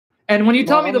And when you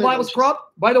tell me the Muhammad Bible's just- corrupt,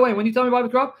 by the way, when you tell me the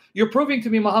Bible's corrupt, you're proving to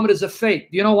me Muhammad is a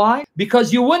fake. Do you know why?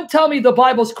 Because you wouldn't tell me the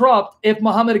Bible's corrupt if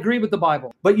Muhammad agreed with the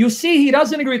Bible. But you see he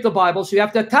doesn't agree with the Bible, so you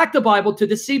have to attack the Bible to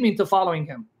deceive me into following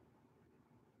him.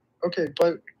 Okay,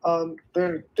 but there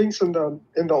are things in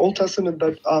the Old Testament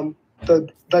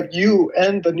that you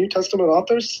and the New Testament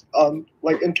authors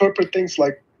like interpret things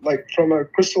like from a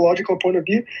Christological point of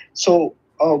view. So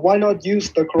why not use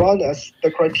the Quran as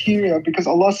the criteria? Because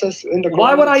Allah says in the Quran.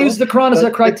 Why would I use the Quran as a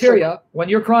that criteria when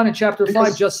your Quran in chapter 5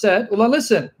 because- just said, well,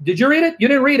 listen, did you read it? You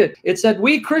didn't read it. It said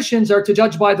we Christians are to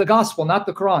judge by the gospel, not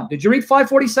the Quran. Did you read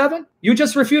 547? You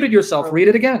just refuted yourself. Read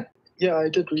it again. Yeah, I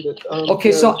did read it. Okay,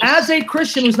 yeah, so as a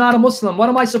Christian who's not a Muslim, what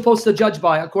am I supposed to judge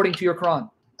by according to your Quran?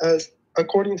 as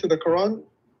according to the Quran,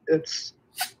 it's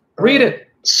Read it.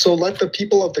 So let the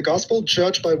people of the gospel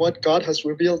judge by what God has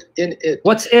revealed in it.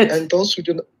 What's it? And those who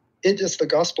do not, it is the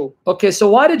gospel. Okay, so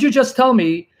why did you just tell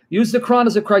me use the Quran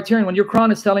as a criterion when your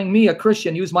Quran is telling me, a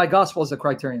Christian, use my gospel as a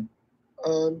criterion?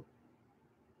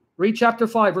 Read chapter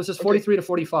 5, verses 43 to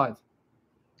 45.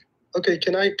 Okay,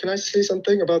 can I say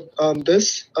something about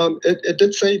this? It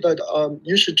did say that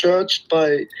you should judge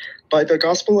by the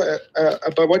gospel,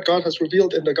 by what God has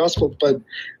revealed in the gospel. But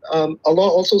Allah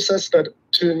also says that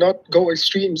to not go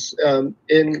extremes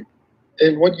in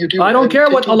what you do. I don't care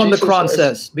what Allah in the Jesus Quran as-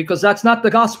 says, because that's not the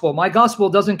gospel. My gospel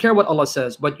doesn't care what Allah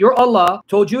says. But your Allah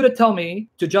told you to tell me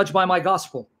to judge by my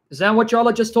gospel. Is that what your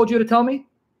Allah just told you to tell me?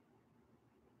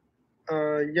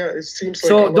 Yeah, it seems like.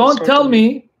 So Allah don't is tell talking-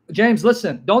 me, James,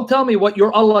 listen, don't tell me what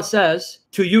your Allah says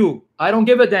to you. I don't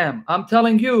give a damn. I'm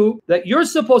telling you that you're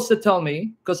supposed to tell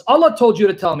me, because Allah told you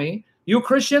to tell me, you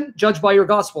Christian, judge by your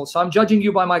gospel. So I'm judging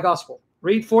you by my gospel.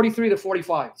 Read 43 to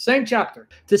 45, same chapter,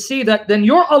 to see that then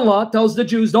your Allah tells the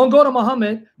Jews, don't go to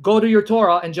Muhammad, go to your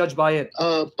Torah and judge by it.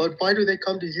 But why do they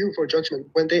come to you for judgment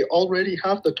when they already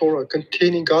have the Torah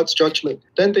containing God's judgment?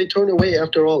 Then they turn away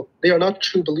after all. They are not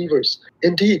true believers.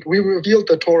 Indeed, we revealed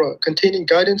the Torah containing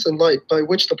guidance and light by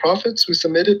which the prophets who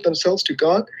submitted themselves to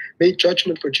God made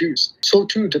judgment for Jews. So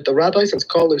too did the rabbis and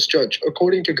scholars judge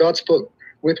according to God's book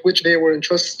with which they were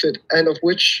entrusted and of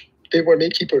which they were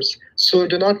made keepers. So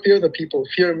do not fear the people,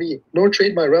 fear me, nor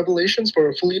trade my revelations for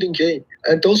a fleeting gain.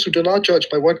 And those who do not judge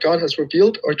by what God has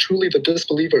revealed are truly the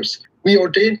disbelievers. We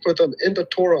ordained for them in the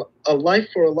Torah a life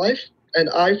for a life, an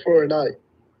eye for an eye,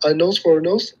 a nose for a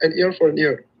nose, an ear for an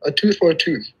ear, a tooth for a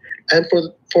tooth, and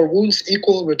for wounds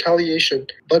equal retaliation.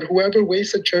 But whoever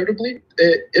wastes it charitably,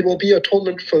 it will be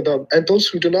atonement for them. And those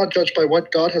who do not judge by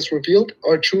what God has revealed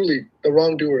are truly the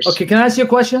wrongdoers. Okay, can I ask you a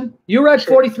question? You read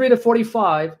Sure. 43 to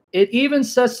 45. It even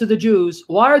says to the Jews,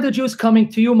 why are the Jews coming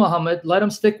to you, Muhammad? Let them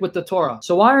stick with the Torah.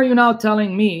 So why are you now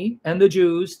telling me and the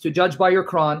Jews to judge by your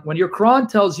Quran when your Quran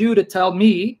tells you to tell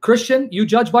me, Christian, you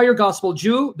judge by your gospel.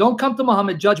 Jew, don't come to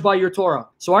Muhammad, judge by your Torah.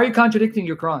 So why are you contradicting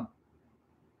your Quran?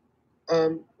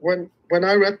 When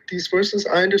I read these verses,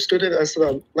 I understood it as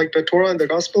like the Torah and the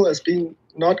gospel as being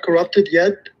not corrupted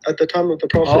yet at the time of the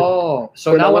Prophet. Oh,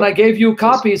 so now when I gave you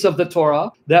copies of the Torah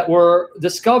that were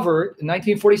discovered in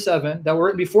 1947, that were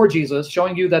written before Jesus,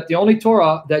 showing you that the only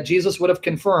Torah that Jesus would have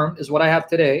confirmed is what I have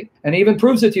today, and he even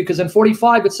proves it to you, because in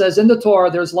 45 it says in the Torah,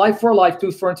 there's life for a life,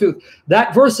 tooth for a tooth.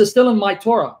 That verse is still in my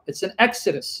Torah. It's in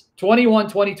Exodus 21,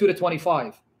 22 to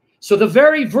 25. So the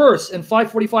very verse in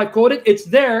 545 quoted, it's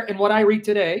there in what I read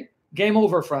today. Game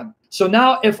over, friend. So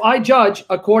now if I judge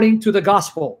according to the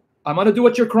gospel, I'm going to do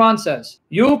what your Quran says.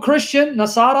 You Christian,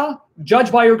 Nasara, judge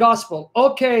by your gospel.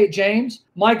 Okay, James,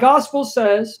 my gospel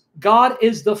says God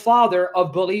is the father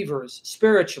of believers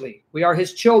spiritually. We are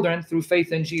his children through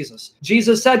faith in Jesus.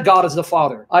 Jesus said God is the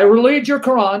father. I read your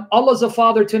Quran. Allah is a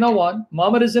father to no one.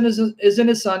 Muhammad is in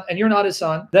his son and you're not his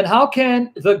son. Then how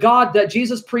can the God that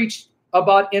Jesus preached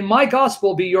about in my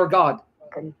gospel be your God?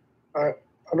 I'm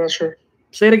not sure.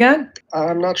 Say it again.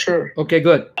 I'm not sure. Okay,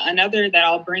 good. Another that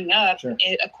I'll bring up, Sure.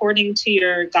 According to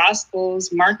your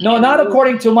Gospels, Mark. No, and not Luke.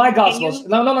 according to my Can Gospels. you?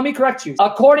 No, let me correct you.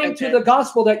 According to Okay. the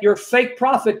Gospel that your fake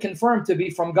prophet confirmed to be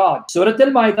from God. Surah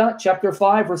Al-Ma'idah, chapter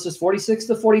 5, verses 46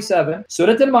 to 47.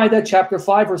 Surah Al-Ma'idah, chapter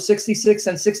 5, verse 66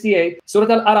 and 68. Surah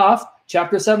Al-Araf,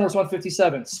 chapter 7, verse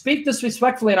 157. Speak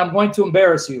disrespectfully and I'm going to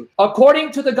embarrass you.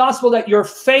 According to the Gospel that your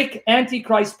fake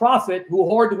Antichrist prophet who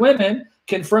whored women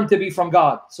confirmed to be from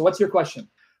God. So what's your question?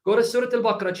 Go to Surah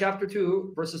Al-Baqarah, chapter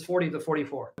 2, verses 40 to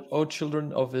 44. O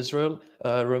children of Israel,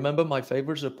 remember my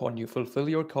favors upon you. Fulfill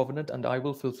your covenant, and I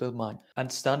will fulfill mine. And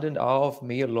stand in awe of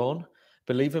me alone.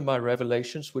 Believe in my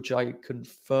revelations, which I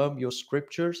confirm your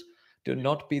scriptures. Do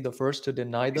not be the first to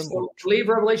deny them. So leave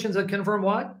Revelations and confirm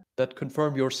what? That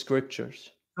confirm your scriptures.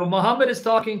 So Muhammad is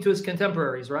talking to his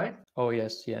contemporaries, right? Oh,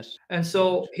 yes, yes. And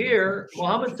so here,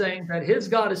 Muhammad's saying that his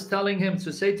God is telling him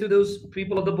to say to those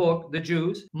people of the book, the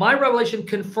Jews, my revelation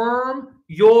confirm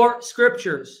your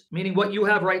scriptures, meaning what you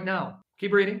have right now.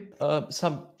 Keep reading.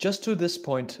 Sam, just to this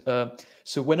point,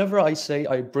 so whenever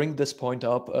I bring this point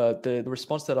up, the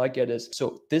response that I get is,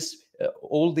 so this,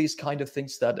 all these kind of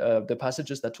things that the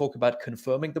passages that talk about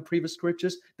confirming the previous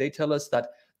scriptures, they tell us that,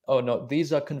 oh no,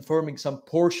 these are confirming some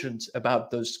portions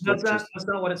about those scriptures. That's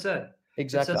not what it said.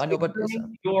 Exactly, It says, I know, but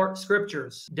your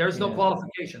scriptures. There's no Yeah.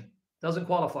 qualification. Doesn't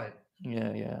qualify it.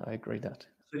 yeah, I agree that.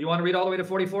 So you want to read all the way to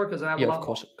 44? Because I have a Yeah, lot of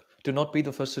course. Do not be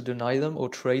the first to deny them or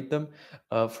trade them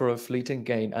for a fleeting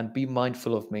gain, and be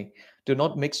mindful of me. Do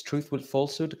not mix truth with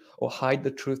falsehood or hide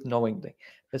the truth knowingly.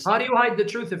 How do you hide the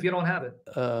truth if you don't have it?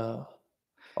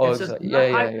 Oh, It says, exactly. "Do not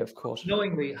Yeah, hide of course.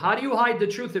 knowingly." How do you hide the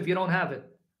truth if you don't have it?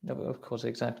 No, of course,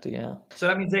 exactly. Yeah. So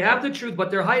that means they have the truth,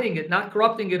 but they're hiding it, not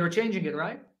corrupting it or changing it,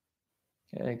 right?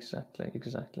 Yeah, exactly.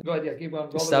 Go ahead, yeah, keep going.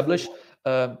 Go Establish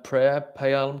prayer,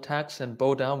 pay alms tax, and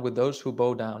bow down with those who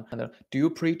bow down. And do you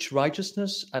preach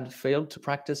righteousness and fail to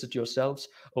practice it yourselves?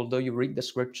 Although you read the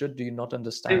scripture, do you not They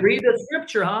understand? read the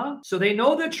scripture, huh? So they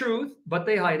know the truth, but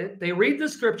they hide it. They read the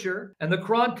scripture, and the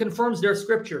Quran confirms their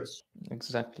scriptures.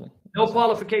 Exactly. No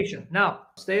qualification. Now,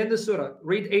 stay in the surah.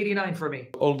 Read 89 for me.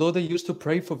 Although they used to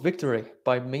pray for victory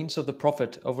by means of the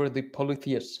prophet over the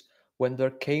polytheists, when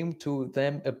there came to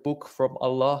them a book from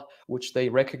Allah, which they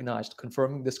recognized,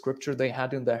 confirming the scripture they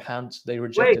had in their hands, they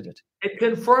rejected it. It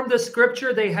confirmed the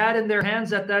scripture they had in their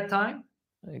hands at that time.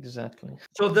 Exactly.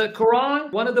 So the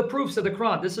Quran, one of the proofs of the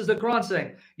Quran, this is the Quran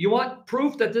saying, you want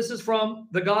proof that this is from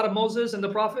the God of Moses and the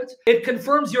prophets? It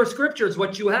confirms your scriptures,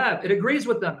 what you have. It agrees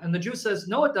with them. And the Jew says,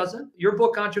 no, it doesn't. Your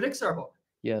book contradicts our book.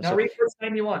 Yeah. Now read verse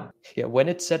 91. Yeah. When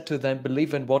it said to them,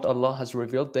 believe in what Allah has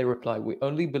revealed, they reply, we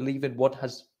only believe in what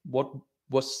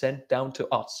was sent down to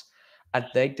us. And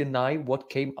they deny what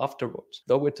came afterwards,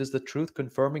 though it is the truth,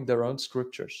 confirming their own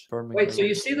scriptures. Wait, so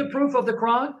you see the proof of the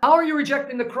Quran? How are you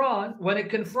rejecting the Quran when it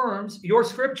confirms your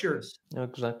scriptures?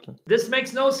 Exactly. This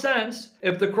makes no sense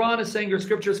if the Quran is saying your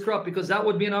scripture is corrupt, because that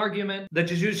would be an argument that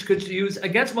the Jews could use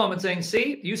against Muhammad, saying,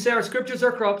 see, you say our scriptures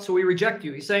are corrupt, so we reject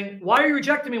you. He's saying, why are you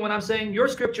rejecting me when I'm saying your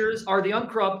scriptures are the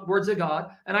uncorrupt words of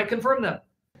God, and I confirm them?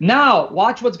 Now,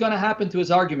 watch what's going to happen to his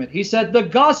argument. He said, the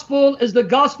gospel is the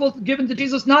gospel given to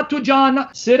Jesus, not to John.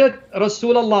 Sirat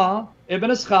Rasulullah, Ibn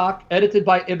Ishaq, edited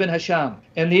by Ibn Hisham.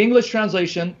 In the English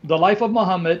translation, The Life of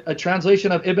Muhammad, a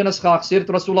translation of Ibn Ishaq, Sirat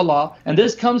Rasulullah, and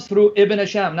this comes through Ibn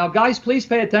Hisham. Now, guys, please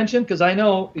pay attention, because I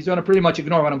know he's going to pretty much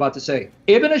ignore what I'm about to say.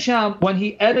 Ibn Hisham, when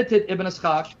he edited Ibn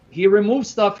Ishaq, he removed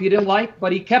stuff he didn't like,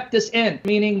 but he kept this in,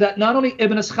 meaning that not only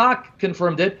Ibn Ishaq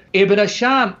confirmed it, Ibn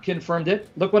Hisham confirmed it.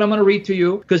 Look what I'm going to read to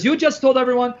you, because you just told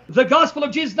everyone the gospel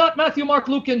of Jesus, not Matthew, Mark,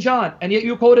 Luke, and John, and yet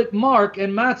you quoted Mark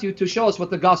and Matthew to show us what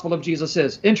the gospel of Jesus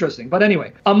is. Interesting. But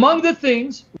anyway, among the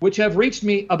things which have reached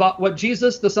me about what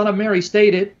Jesus, the son of Mary,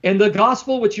 stated in the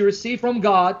gospel which you received from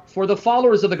God for the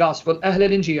followers of the gospel, Ahl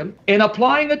al-Injil, in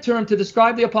applying a term to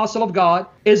describe the apostle of God,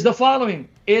 is the following.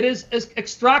 It is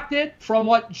extracted from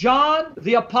what John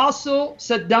the apostle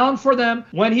set down for them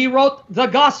when he wrote the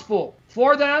gospel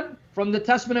for them from the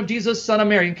testament of Jesus, son of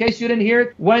Mary. In case you didn't hear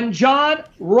it, when John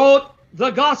wrote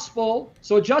the gospel,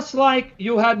 so just like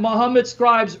you had Muhammad's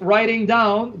scribes writing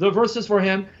down the verses for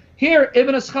him, here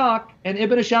Ibn Ishaq and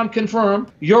Ibn Hisham confirm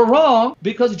you're wrong,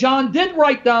 because John did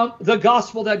write down the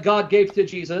gospel that God gave to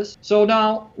Jesus. So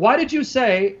now, why did you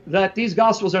say that these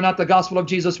gospels are not the gospel of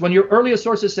Jesus when your earlier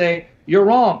sources say you're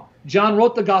wrong? John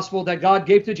wrote the gospel that God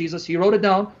gave to Jesus. He wrote it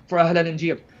down for Ahl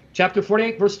al-Injil. Chapter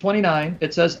 48, verse 29,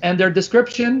 it says, and their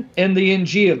description in the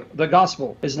Injil, the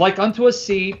gospel, is like unto a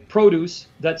seed produce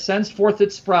that sends forth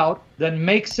its sprout, then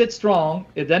makes it strong,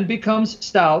 it then becomes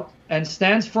stout, and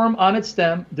stands firm on its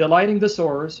stem, delighting the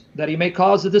sowers, that he may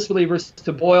cause the disbelievers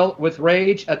to boil with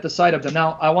rage at the sight of them.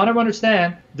 Now, I want to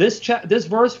understand, this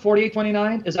verse,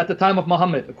 48:29, is at the time of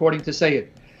Muhammad, according to Sayyid.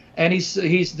 And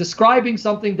he's describing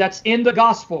something that's in the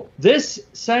gospel. This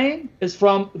saying is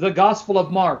from the Gospel of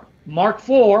Mark. Mark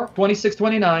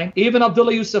 4:26-29, even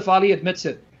Abdullah Yusuf Ali admits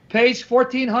it. Page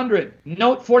 1400,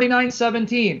 note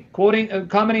 49:17,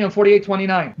 commenting on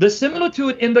 48:29. The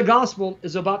similitude in the gospel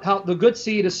is about how the good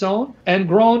seed is sown and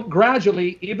grown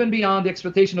gradually, even beyond the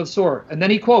expectation of sower. And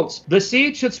then he quotes, the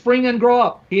seed should spring and grow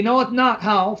up. He knoweth not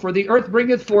how, for the earth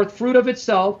bringeth forth fruit of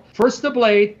itself, first the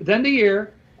blade, then the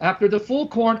ear, after the full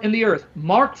corn in the earth.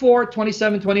 Mark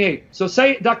 4:27-28. So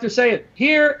say, Dr. Sayyid,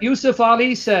 here Yusuf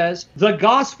Ali says the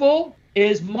gospel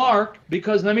is Mark,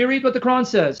 because let me read what the Quran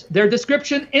says. Their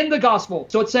description in the gospel.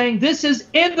 So it's saying this is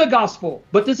in the gospel,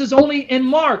 but this is only in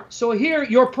Mark. So here,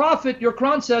 your prophet, your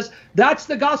Quran says that's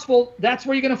the gospel. That's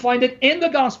where you're going to find it in the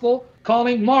gospel,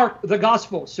 calling Mark the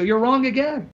gospel. So you're wrong again.